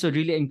this episode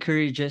really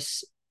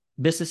encourages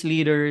business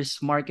leaders,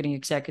 marketing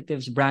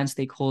executives, brand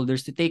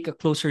stakeholders to take a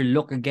closer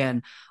look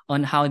again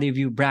on how they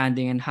view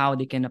branding and how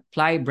they can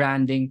apply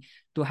branding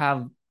to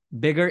have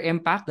bigger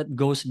impact that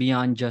goes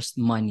beyond just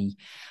money.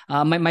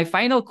 My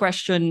final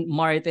question,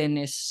 Martin,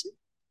 is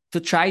to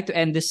try to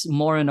end this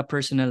more on a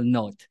personal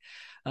note.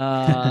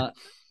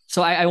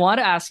 So I want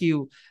to ask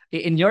you,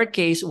 in your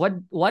case,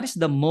 what is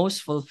the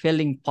most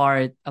fulfilling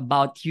part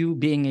about you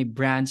being a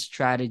brand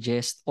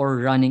strategist or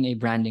running a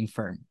branding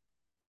firm?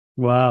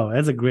 Wow,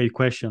 that's a great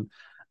question.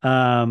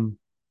 I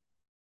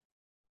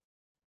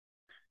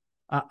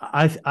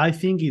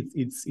think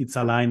it's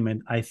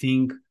alignment. I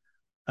think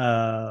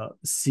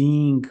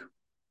seeing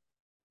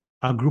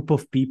a group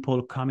of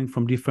people coming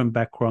from different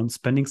backgrounds,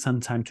 spending some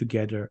time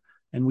together,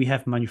 and we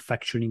have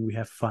manufacturing, we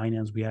have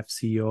finance, we have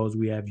CEOs,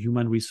 we have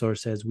human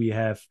resources, we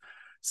have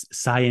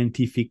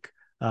scientific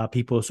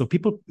people. So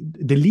people,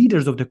 the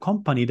leaders of the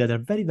company that are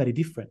very, very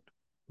different,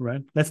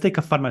 right? Let's take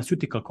a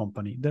pharmaceutical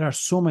company. There are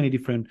so many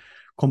different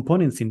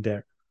components in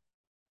there.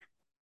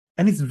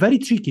 And it's very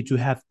tricky to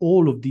have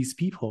all of these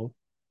people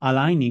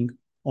aligning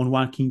on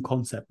one key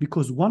concept,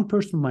 because one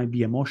person might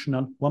be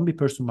emotional, one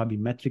person might be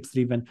metrics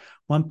driven,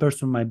 one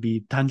person might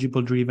be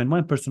tangible driven,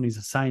 one person is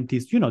a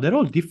scientist. They're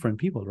all different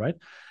people, right?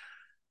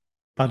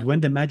 But when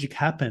the magic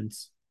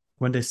happens,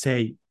 when they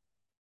say,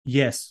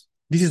 yes,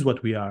 this is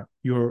what we are,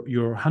 you're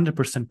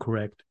 100%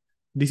 correct.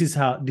 This is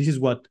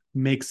what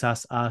makes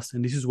us us,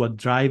 and this is what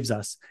drives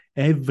us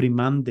every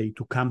Monday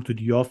to come to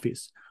the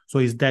office. So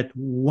is that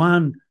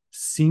one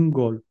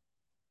single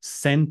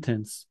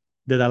sentence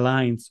that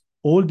aligns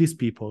all these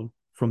people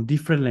from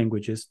different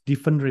languages,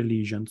 different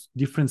religions,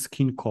 different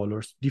skin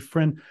colors,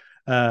 different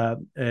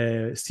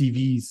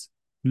CVs,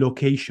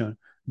 location.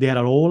 They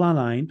are all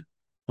aligned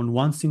on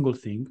one single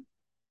thing.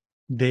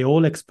 They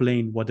all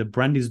explain what the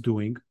brand is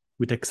doing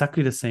with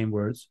exactly the same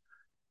words.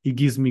 It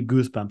gives me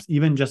goosebumps,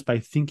 even just by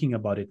thinking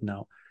about it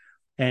now.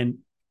 And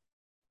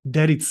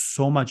there is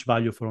so much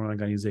value for an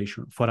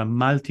organization, for a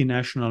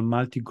multinational,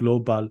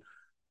 multi-global,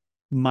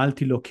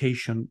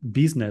 multi-location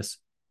business,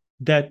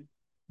 that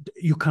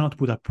you cannot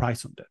put a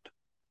price on that,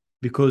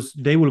 because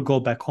they will go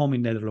back home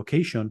in their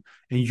location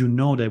and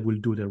they will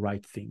do the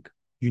right thing.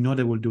 They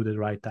will do the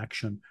right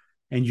action.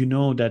 And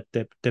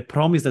that the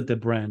promise that the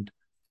brand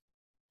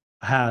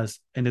has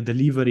and the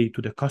delivery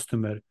to the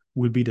customer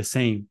will be the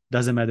same.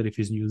 Doesn't matter if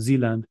it's New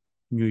Zealand,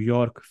 New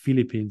York,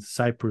 Philippines,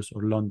 Cyprus,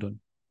 or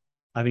London.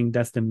 I think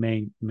that's the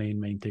main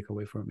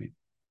takeaway for me.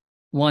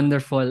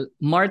 Wonderful.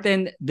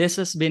 Martin, this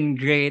has been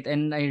great,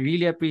 and I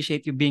really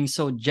appreciate you being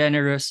so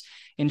generous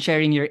in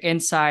sharing your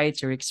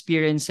insights, your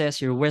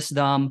experiences, your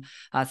wisdom.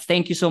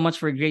 Thank you so much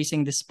for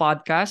gracing this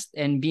podcast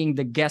and being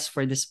the guest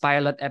for this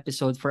pilot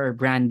episode for our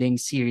branding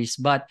series.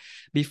 But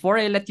before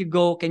I let you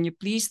go, can you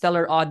please tell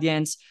our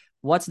audience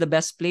what's the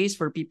best place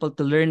for people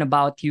to learn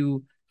about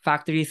you,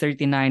 Factory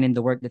 39, and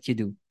the work that you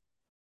do?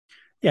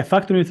 Yeah,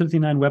 Factory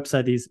 39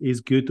 website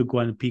is good to go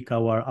and pick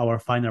our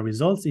final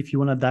results. If you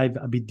want to dive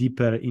a bit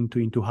deeper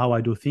into how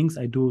I do things,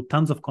 I do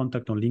tons of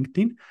contact on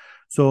LinkedIn.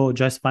 So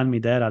just find me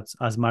there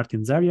as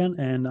Martin Zarian,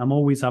 and I'm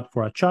always up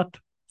for a chat.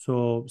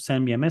 So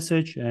send me a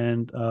message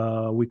and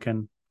we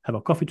can have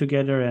a coffee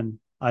together. And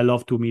I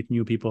love to meet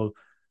new people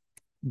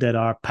that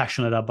are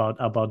passionate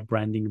about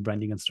branding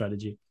and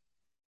strategy.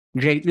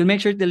 Great. We'll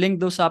make sure to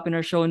link those up in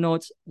our show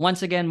notes.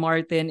 Once again,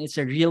 Martin, it's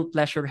a real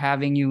pleasure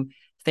having you.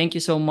 Thank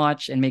you so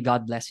much, and may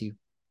God bless you.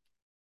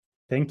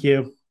 Thank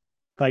you.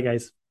 Bye,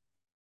 guys.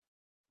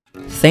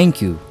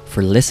 Thank you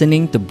for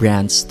listening to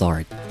Brand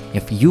Start.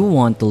 If you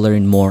want to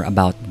learn more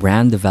about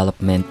brand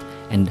development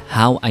and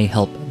how I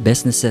help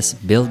businesses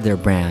build their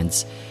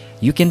brands,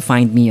 you can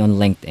find me on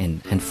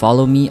LinkedIn and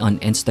follow me on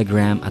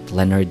Instagram at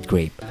Leonard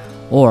Grape,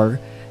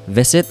 or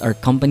visit our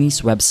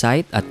company's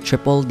website at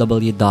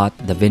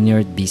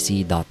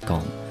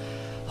www.thevineyardbc.com.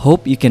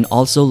 Hope you can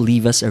also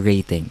leave us a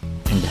rating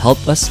and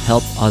help us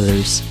help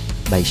others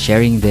by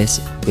sharing this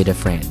with a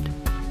friend.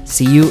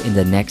 See you in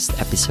the next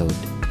episode.